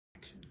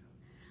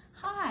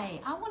Hi,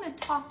 I want to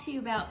talk to you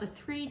about the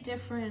three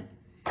different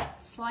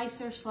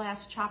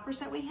slicer/choppers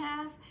that we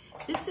have.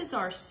 This is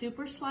our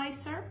super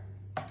slicer,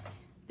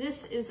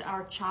 this is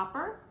our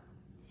chopper,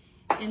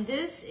 and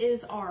this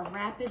is our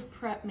rapid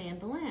prep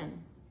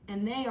mandolin.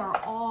 And they are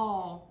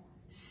all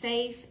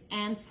safe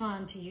and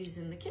fun to use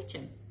in the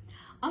kitchen.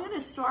 I'm going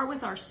to start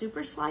with our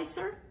super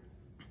slicer.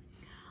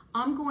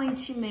 I'm going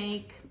to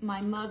make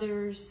my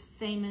mother's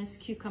famous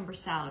cucumber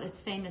salad. It's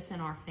famous in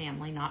our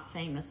family, not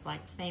famous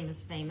like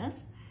famous.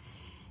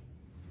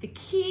 The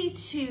key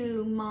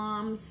to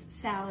Mom's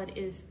salad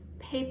is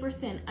paper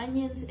thin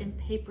onions and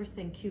paper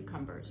thin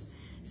cucumbers.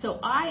 So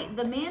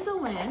the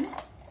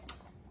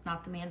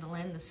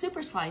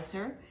super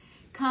slicer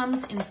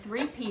comes in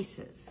 3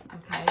 pieces,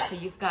 okay? So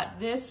you've got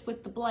this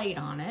with the blade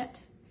on it.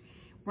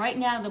 Right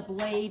now the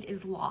blade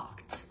is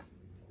locked.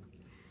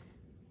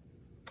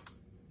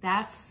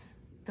 That's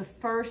the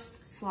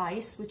first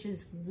slice, which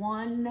is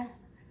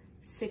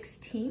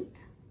 1/16.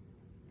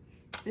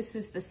 This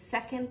is the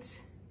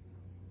second,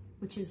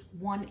 which is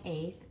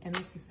 1/8, and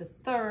this is the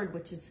third,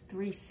 which is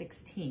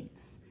 3/16.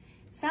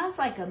 Sounds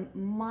like a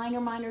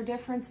minor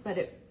difference, but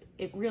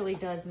it really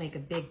does make a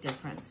big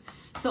difference.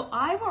 So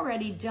I've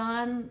already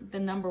done the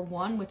number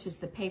 1, which is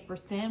the paper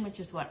thin, which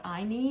is what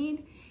I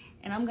need,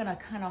 and I'm gonna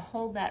kind of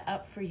hold that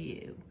up for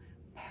you.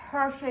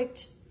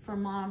 Perfect for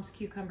Mom's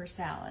cucumber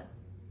salad.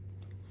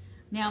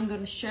 Now I'm going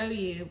to show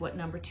you what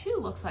number 2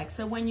 looks like.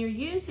 So when you're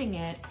using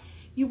it,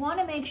 you want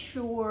to make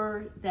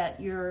sure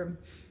that your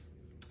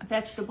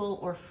vegetable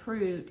or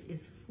fruit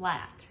is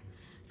flat.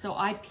 So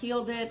I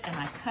peeled it and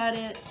I cut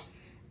it,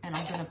 and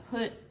I'm going to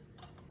put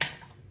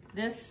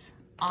this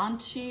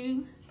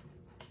onto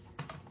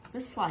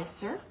the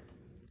slicer,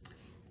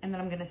 and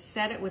then I'm going to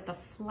set it with the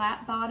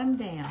flat bottom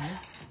down,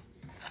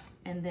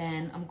 and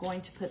then I'm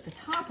going to put the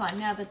top on.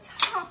 Now the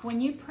top,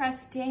 when you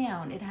press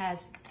down, it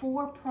has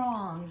 4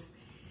 prongs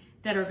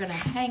that are gonna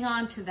hang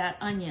on to that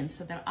onion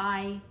so that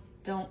I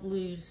don't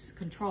lose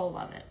control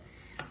of it.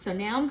 So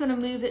now I'm gonna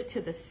move it to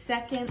the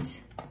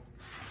second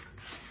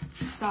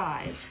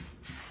size.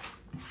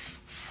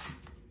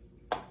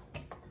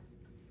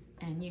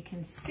 And you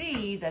can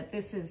see that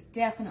this is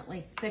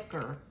definitely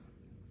thicker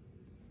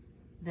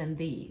than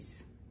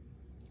these.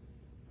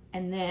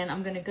 And then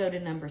I'm gonna go to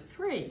number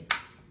 3.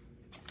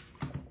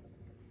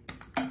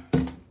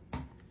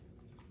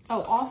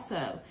 Oh,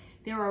 also,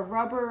 there are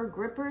rubber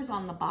grippers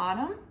on the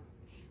bottom,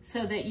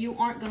 so that you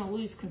aren't going to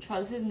lose control.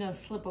 This isn't going to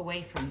slip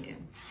away from you,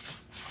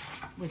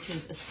 which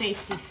is a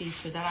safety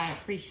feature that I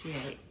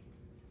appreciate.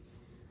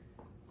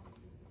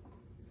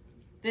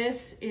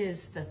 This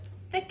is the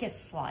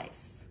thickest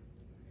slice.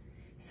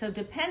 So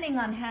depending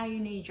on how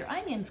you need your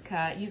onions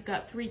cut, you've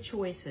got 3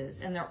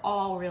 choices, and they're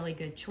all really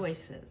good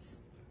choices.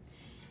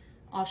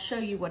 I'll show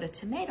you what a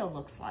tomato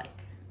looks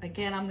like.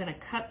 Again, I'm going to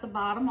cut the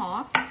bottom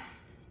off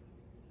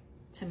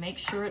to make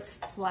sure it's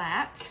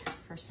flat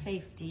for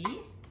safety.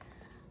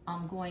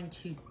 I'm going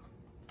to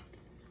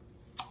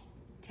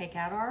take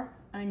out our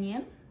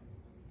onion,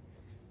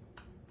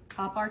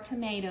 pop our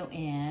tomato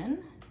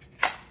in,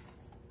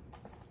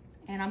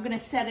 and I'm going to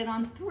set it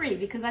on 3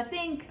 because I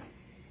think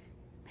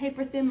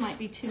paper thin might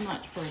be too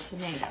much for a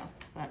tomato,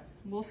 but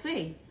we'll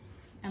see.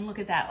 And look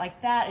at that, like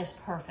that is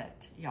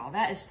perfect, y'all.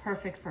 That is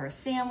perfect for a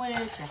sandwich,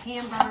 a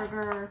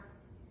hamburger,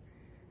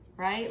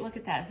 right? Look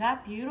at that, is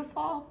that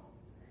beautiful?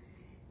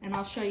 And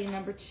I'll show you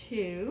number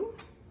 2.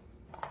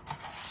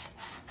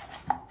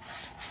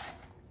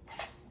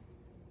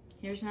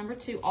 Here's number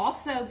 2,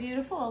 also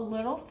beautiful, a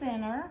little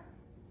thinner.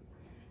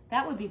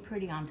 That would be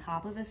pretty on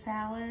top of the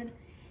salad.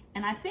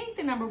 And I think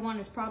the number 1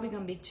 is probably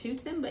gonna be too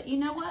thin, but you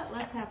know what?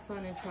 Let's have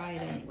fun and try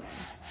it anyway.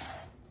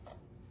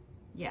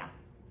 Yeah,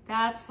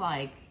 that's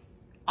like,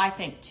 I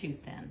think too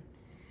thin.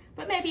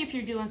 But maybe if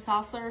you're doing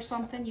salsa or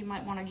something, you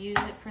might wanna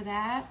use it for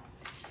that.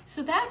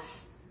 So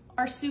that's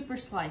our super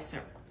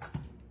slicer.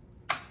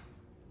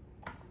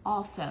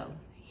 Also,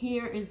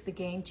 here is the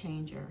game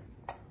changer.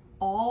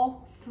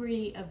 All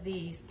 3 of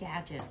these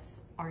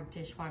gadgets are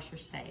dishwasher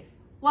safe.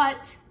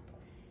 What?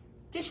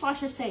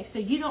 Dishwasher safe, so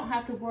you don't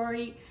have to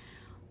worry.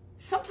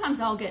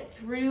 Sometimes I'll get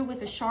through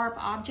with a sharp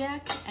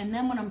object, and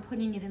then when I'm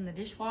putting it in the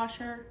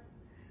dishwasher,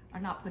 or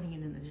not putting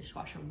it in the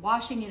dishwasher,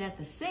 washing it at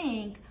the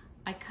sink,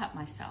 I cut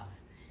myself.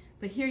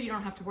 But here you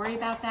don't have to worry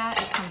about that.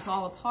 It comes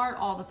all apart,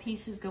 all the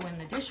pieces go in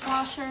the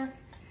dishwasher,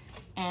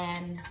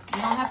 and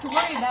you don't have to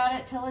worry about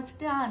it till it's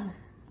done.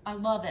 I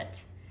love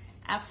it.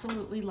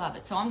 Absolutely love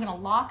it. So I'm gonna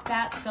lock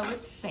that so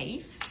it's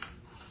safe.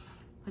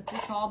 Put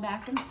this all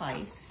back in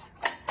place.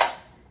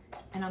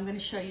 And I'm gonna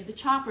show you the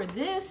chopper.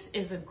 This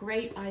is a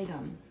great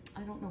item.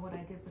 I don't know what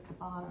I did with the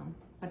bottom,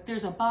 but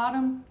there's a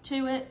bottom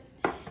to it.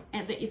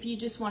 And if you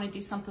just wanna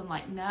do something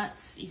like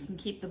nuts, you can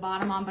keep the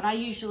bottom on, but I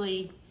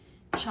usually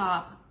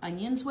chop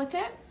onions with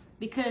it,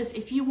 because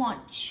if you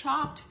want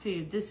chopped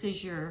food, this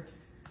is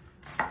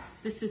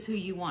who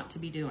you want to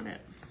be doing it.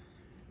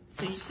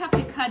 So you just have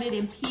to cut it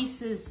in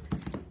pieces,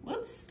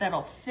 whoops,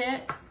 that'll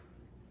fit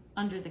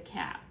under the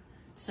cap.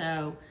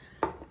 So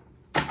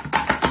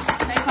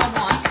say if I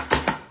want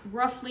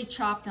roughly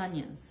chopped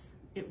onions,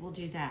 it will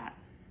do that.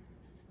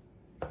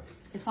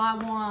 If I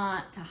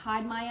want to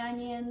hide my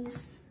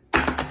onions,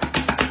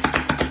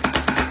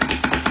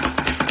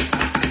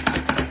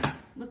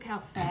 look how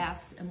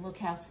fast and look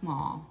how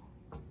small.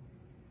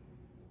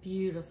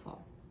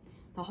 Beautiful.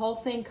 The whole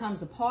thing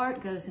comes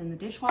apart, goes in the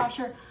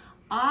dishwasher.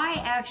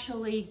 I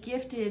actually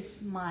gifted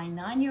my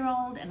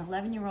 9-year-old and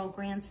 11-year-old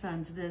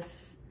grandsons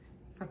this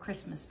for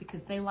Christmas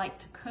because they like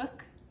to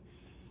cook,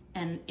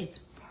 and it's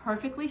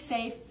perfectly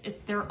safe.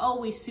 They're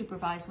always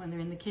supervised when they're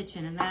in the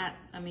kitchen, and that,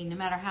 I mean, no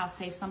matter how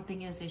safe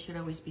something is, they should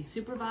always be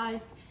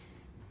supervised.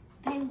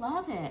 They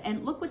love it,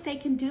 and look what they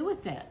can do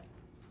with it,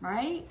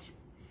 right?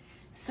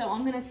 So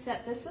I'm gonna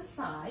set this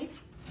aside,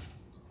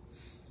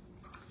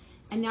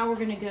 and now we're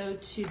gonna go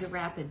to the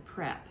rapid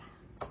prep.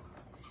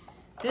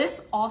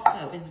 This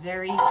also is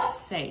very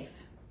safe.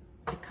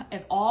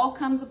 It all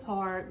comes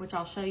apart, which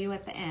I'll show you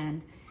at the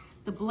end.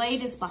 The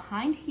blade is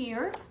behind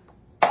here.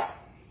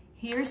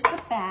 Here's the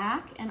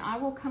back, and I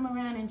will come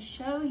around and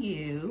show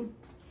you.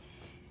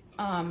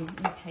 Let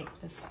me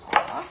take this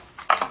off.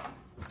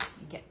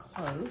 Get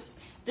close.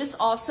 This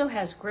also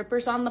has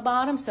grippers on the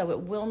bottom, so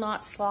it will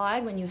not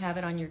slide when you have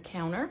it on your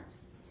counter.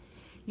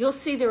 You'll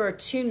see there are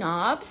 2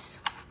 knobs.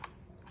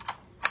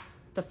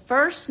 The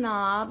first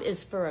knob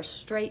is for a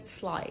straight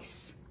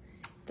slice.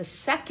 The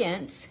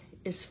second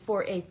is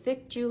for a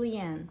thick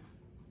julienne.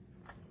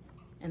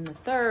 And the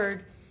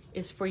third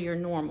is for your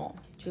normal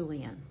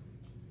julienne.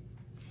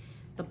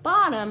 The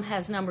bottom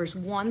has numbers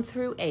 1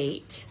 through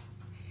 8.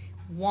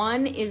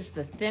 1 is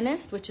the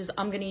thinnest, which is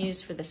I'm going to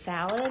use for the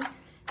salad,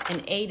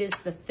 and 8 is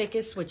the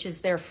thickest, which is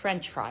their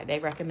French fry. They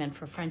recommend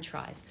for French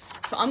fries.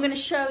 So I'm going to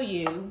show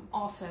you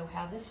also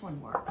how this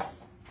one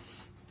works.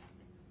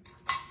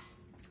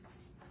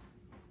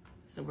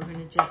 So we're going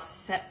to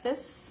just set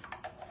this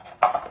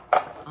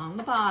on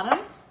the bottom.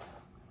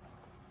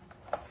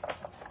 I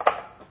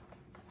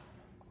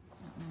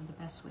don't know the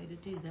best way to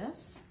do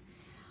this.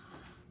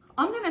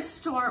 I'm going to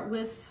start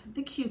with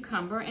the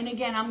cucumber, and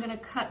again, I'm going to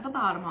cut the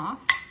bottom off.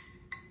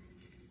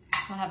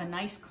 So I have a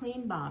nice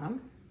clean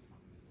bottom.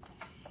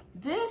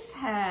 This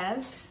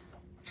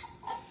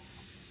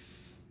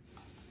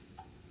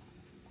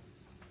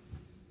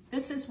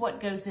is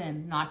what goes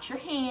in, not your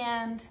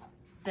hand,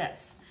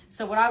 this.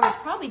 So what I would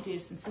probably do,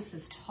 since this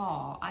is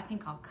tall, I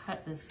think I'll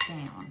cut this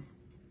down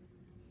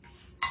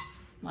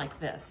like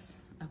this,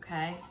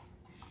 okay?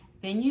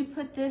 Then you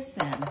put this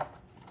in.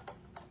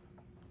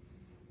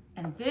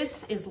 And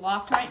this is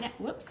locked right now.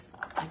 Whoops.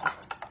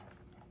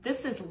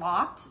 This is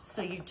locked,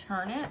 so you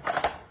turn it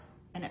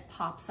and it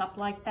pops up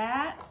like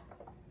that.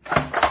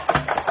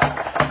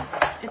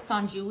 It's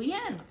on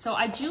julienne. So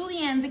I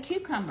julienne the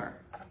cucumber.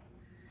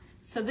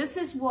 So this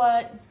is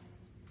what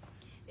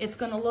it's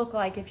going to look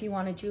like if you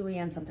want to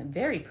julienne something.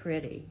 Very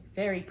pretty,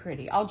 very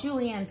pretty. I'll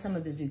julienne some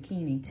of the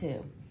zucchini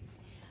too.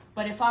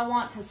 But if I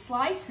want to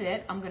slice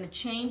it, I'm going to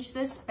change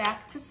this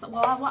back to,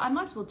 well, I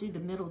might as well do the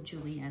middle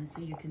julienne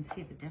so you can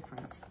see the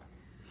difference.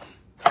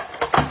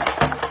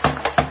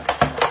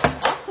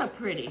 Also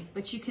pretty,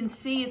 but you can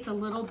see it's a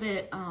little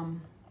bit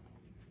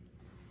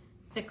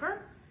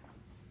thicker.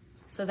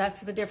 So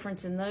that's the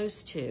difference in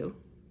those two.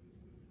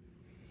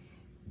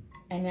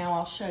 And now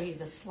I'll show you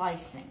the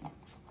slicing.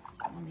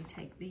 So let me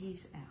take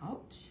these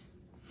out.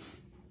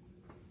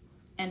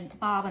 And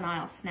Bob and I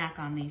will snack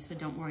on these, so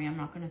don't worry, I'm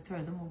not going to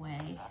throw them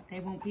away.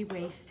 They won't be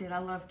wasted. I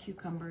love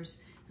cucumbers.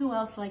 Who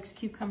else likes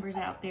cucumbers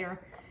out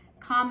there?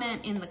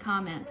 Comment in the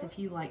comments if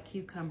you like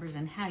cucumbers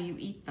and how you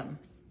eat them.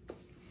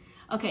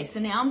 Okay, so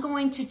now I'm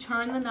going to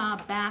turn the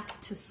knob back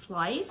to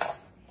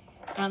slice.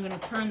 And I'm going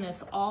to turn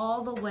this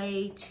all the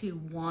way to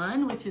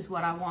 1, which is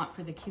what I want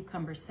for the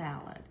cucumber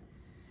salad.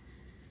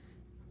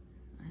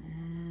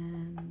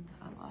 And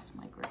I lost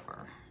my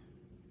gripper.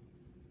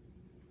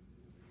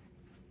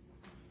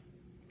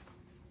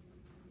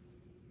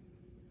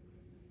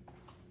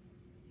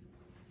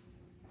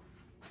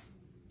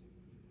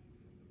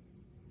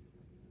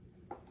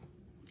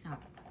 Oh,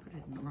 put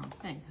it in the wrong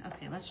thing.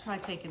 Okay, let's try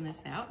taking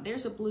this out.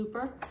 There's a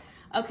blooper.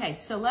 Okay,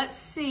 so let's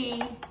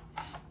see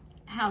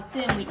how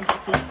thin we can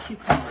get these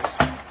cucumbers.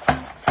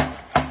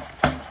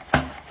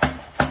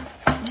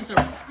 These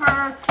are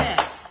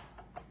perfect.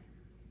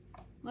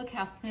 Look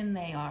how thin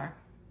they are.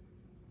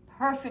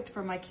 Perfect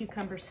for my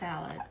cucumber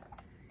salad.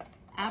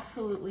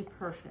 Absolutely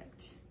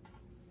perfect.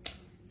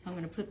 So I'm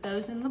going to put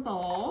those in the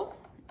bowl.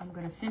 I'm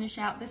going to finish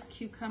out this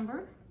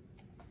cucumber.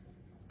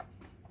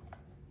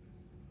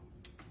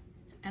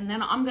 And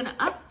then I'm going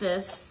to up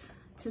this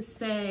to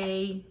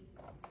say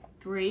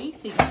 3,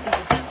 so you can see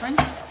the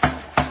difference.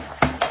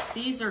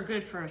 These are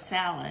good for a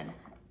salad.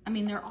 I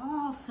mean, they're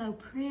all so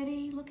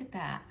pretty. Look at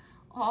that.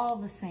 All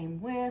the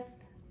same width.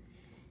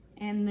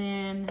 And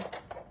then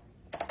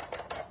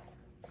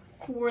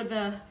for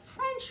the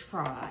French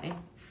fry,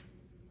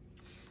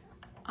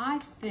 I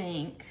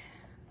think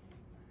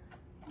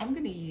I'm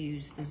going to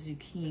use the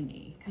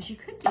zucchini, because you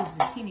could do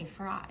zucchini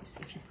fries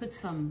if you put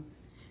some,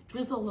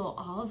 drizzle a little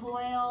olive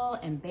oil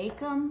and bake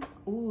them.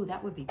 Ooh,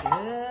 that would be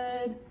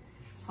good.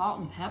 Salt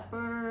and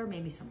pepper,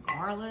 maybe some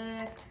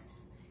garlic.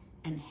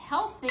 And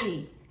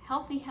healthy,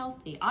 healthy,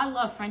 healthy. I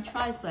love French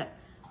fries, but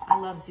I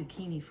love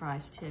zucchini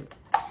fries too.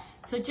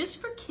 So just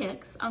for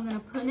kicks, I'm gonna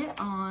put it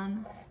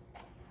on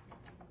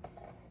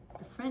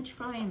the French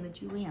fry and the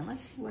julienne.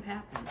 Let's see what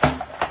happens.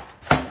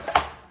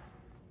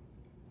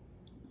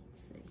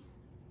 Let's see.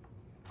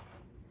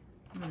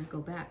 I'm gonna go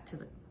back to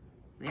there.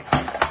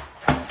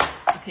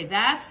 Okay,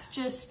 that's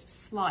just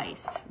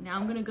sliced. Now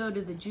I'm gonna go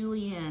to the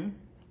julienne.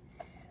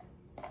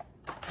 Look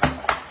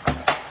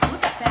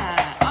at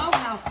that. Oh,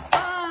 how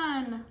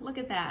fun. Look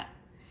at that.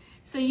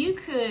 So you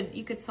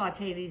could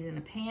saute these in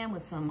a pan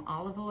with some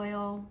olive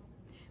oil.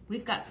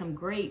 We've got some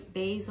great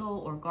basil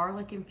or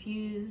garlic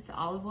infused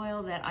olive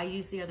oil that I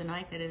used the other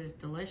night that is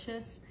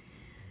delicious.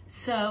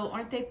 So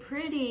aren't they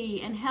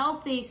pretty and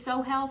healthy?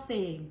 So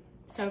healthy.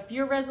 So if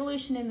your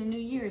resolution in the new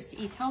year is to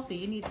eat healthy,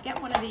 you need to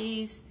get one of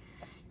these.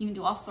 You can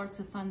do all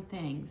sorts of fun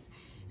things.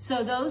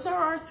 So those are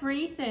our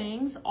 3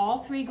 things.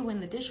 All 3 go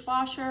in the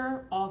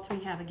dishwasher. All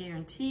 3 have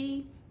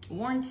a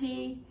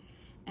warranty,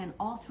 and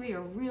all 3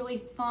 are really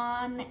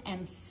fun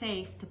and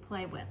safe to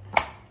play with.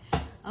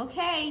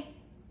 Okay,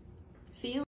 see you.